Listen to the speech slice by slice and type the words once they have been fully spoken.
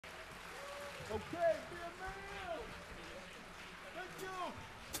Okay, be a man. Thank you.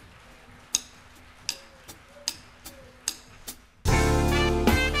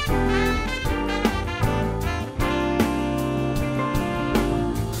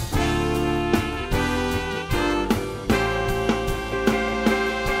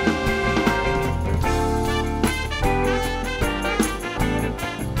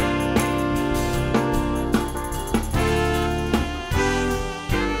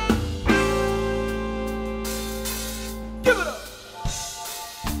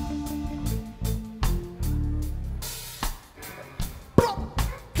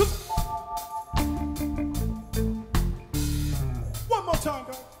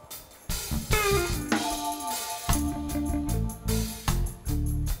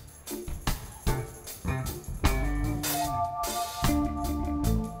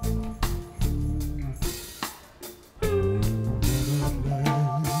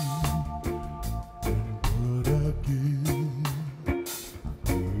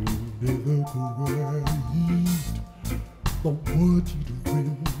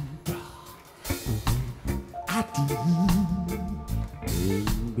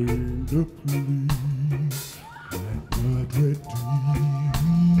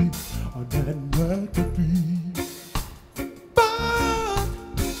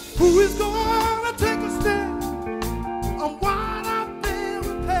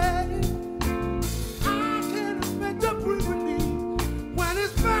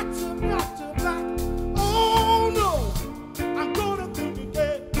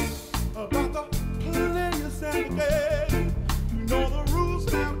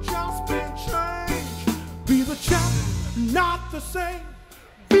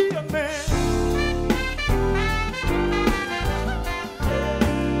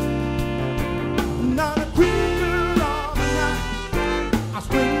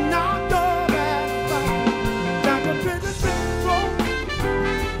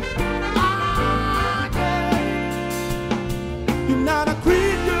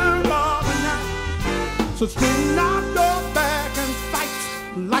 So straighten out your back and fight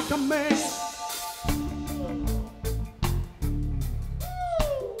like a man.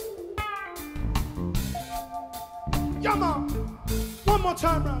 Yeah, man. One more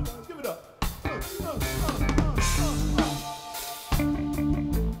time round, guys. Give it up.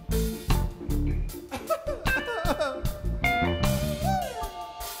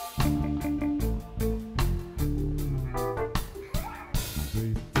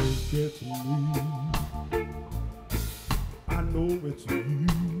 It's you,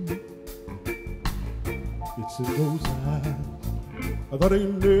 it's in those eyes that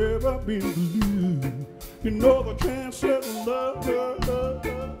ain't never been blue. You know the chance of love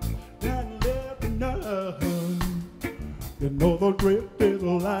that never know. You know the drift is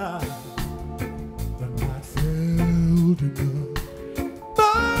alive, the night felt enough.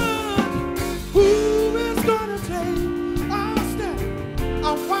 But who is gonna take our step? I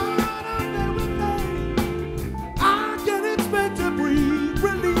wide up everything. I can expect to breathe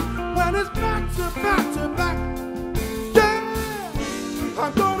relief when it's back to back to back. Yeah,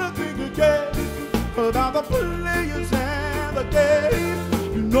 I'm gonna think again about the players and the game.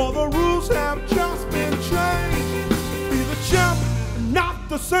 You know the rules have just been changed. Be the champ, not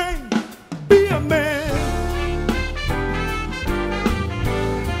the same. Be a man.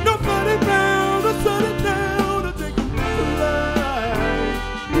 Nobody bound to shut it down to take a life.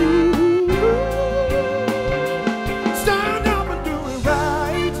 Stand up and do it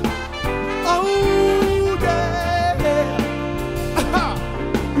right. Oh yeah.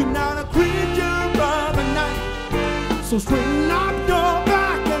 You're not a creature of the night. So straighten up your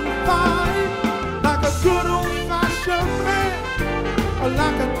back and fight like a good old-fashioned man,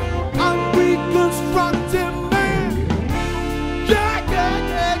 like an unreconstructed man. Yeah, yeah,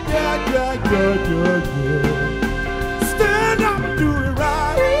 yeah, yeah, yeah, yeah, yeah, yeah. Stand up and do it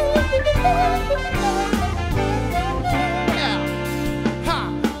right. Yeah. Ha.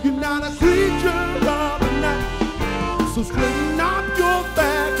 You're not a creature of the night. So straighten up your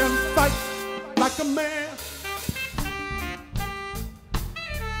back and fight like a man.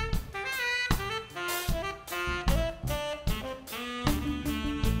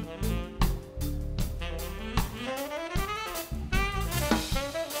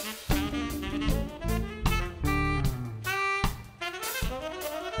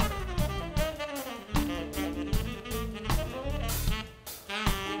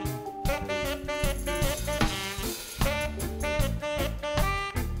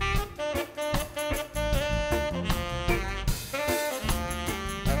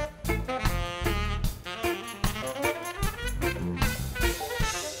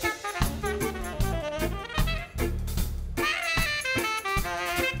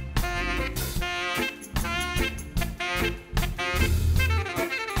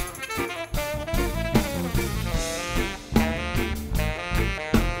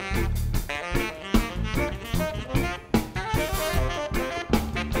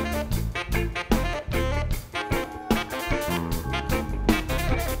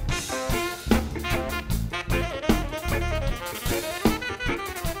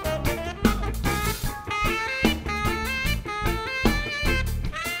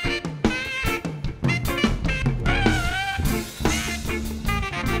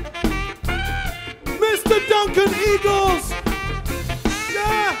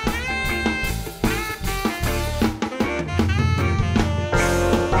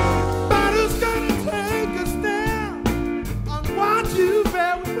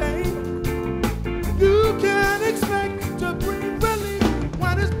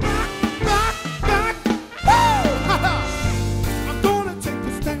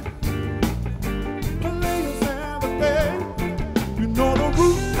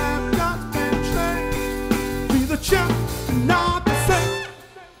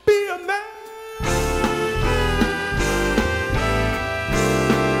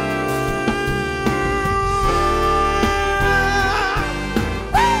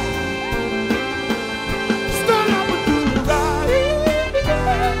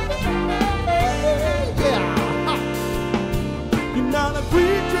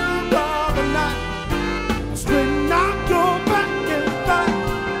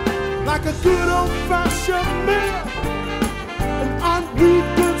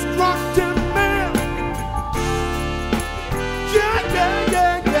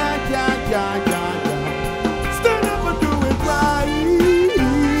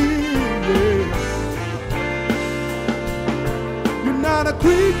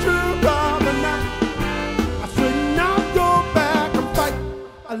 truth of the night. I should not go back and fight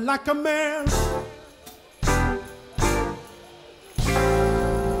like a man.